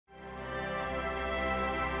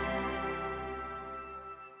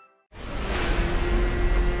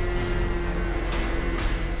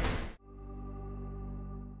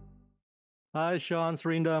Hi, Shaun,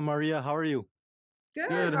 Serinda, Maria. How are you? Good.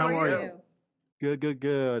 Good. How How are are you? you?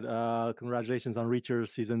 Good. Congratulations on Reacher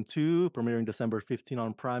Season 2, premiering December 15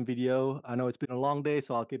 on Prime Video. I know it's been a long day,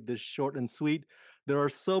 so I'll keep this short and sweet. There are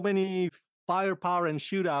so many firepower and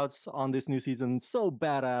shootouts on this new season, so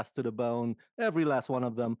badass to the bone, every last one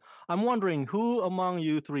of them. I'm wondering who among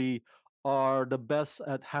you three are the best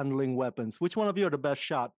at handling weapons? Which one of you are the best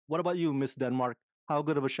shot? What about you, Miss Denmark? How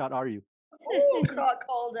good of a shot are you? Oh, got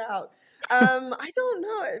called out. I don't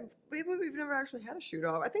know. We've never actually had a shoot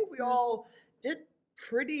off. I think we all did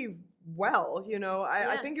pretty well. I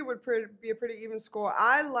Yeah. think it would be a pretty even score.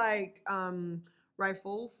 I like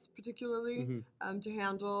rifles particularly hmm to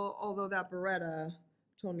handle. Although that Beretta,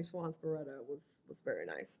 Tony Swan's Beretta, was very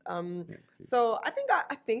nice. Yeah, So I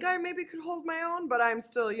think I maybe could hold my own, but I'm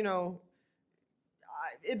still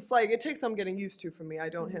it's like it takes some getting used to for me. I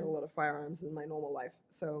don't handle a lot of firearms in my normal life,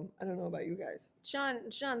 so I don't know about you guys.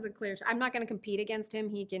 Sean's a clear. I'm not going to compete against him.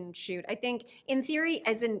 He can shoot. I think, in theory,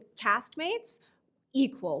 as in castmates,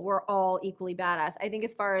 equal. We're all equally badass. I think,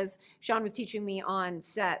 as far as Sean was teaching me on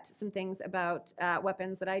set, some things about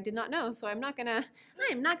weapons that I did not know. So I'm not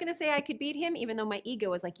gonna say I could beat him, even though my ego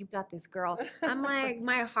was like, "You got this, girl." I'm like,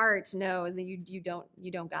 my heart knows that you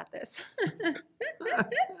don't got this.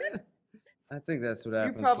 I think that's what You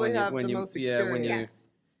happens probably when you have when the you most yeah when you experience. Yes.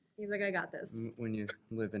 He's like, I got this. when you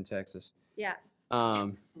live in Texas. Yeah.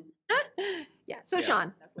 Um, Yeah. So Yeah.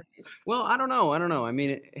 Sean, that's what it is. well, I don't know. I don't know. I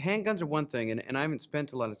mean, handguns are one thing, and I haven't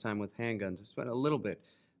spent a lot of time with handguns. I've spent a little bit,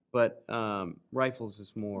 but rifles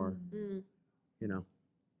is more. Mm. You know.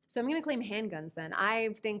 So I'm gonna claim handguns then. I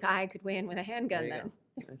think I could win with a There handgun you then.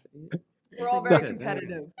 go. We're all think very you could. There you go.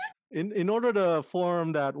 competitive. In order to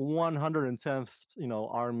form that 110th,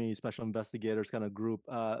 Army Special Investigators kind of group,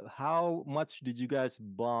 how much did you guys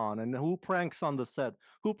bond? And who pranks on the set?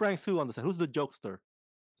 Who pranks who on the set? Who's the jokester?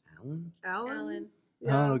 Alan. Alan? Alan. Oh,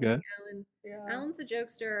 Yeah. okay. Alan. Yeah. Alan's the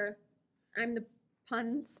jokester. I'm the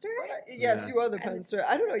punster. Yes, Yeah. you are the And- prankster.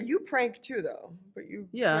 I don't know. You prank too, though, but you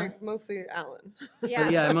Yeah. prank mostly Alan. Yeah.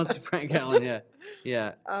 But yeah, I mostly prank Alan. Yeah.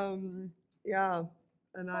 Yeah. Yeah,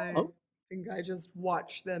 and I Oh, think I just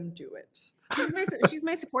watch them do it. She's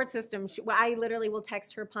my support system. I literally will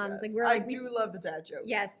text her puns. Like Yes, we're I like do love the dad jokes.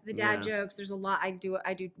 yes, the dad Yeah. jokes. There's a lot. I do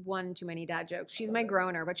one too many dad jokes. She's my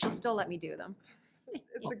groaner, but she'll still let me do them.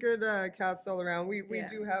 It's a good cast all around. We Yeah.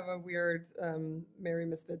 do have a weird Merry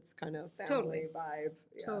Misfits kind of family Totally. vibe.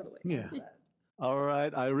 Totally. Yeah. all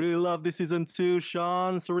right. I really love this season 2.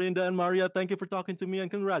 Sean, Serinda, and Maria, thank you for talking to me and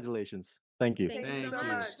congratulations. Thank you. Thank you Thank so you.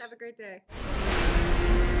 much. much. Have a great day.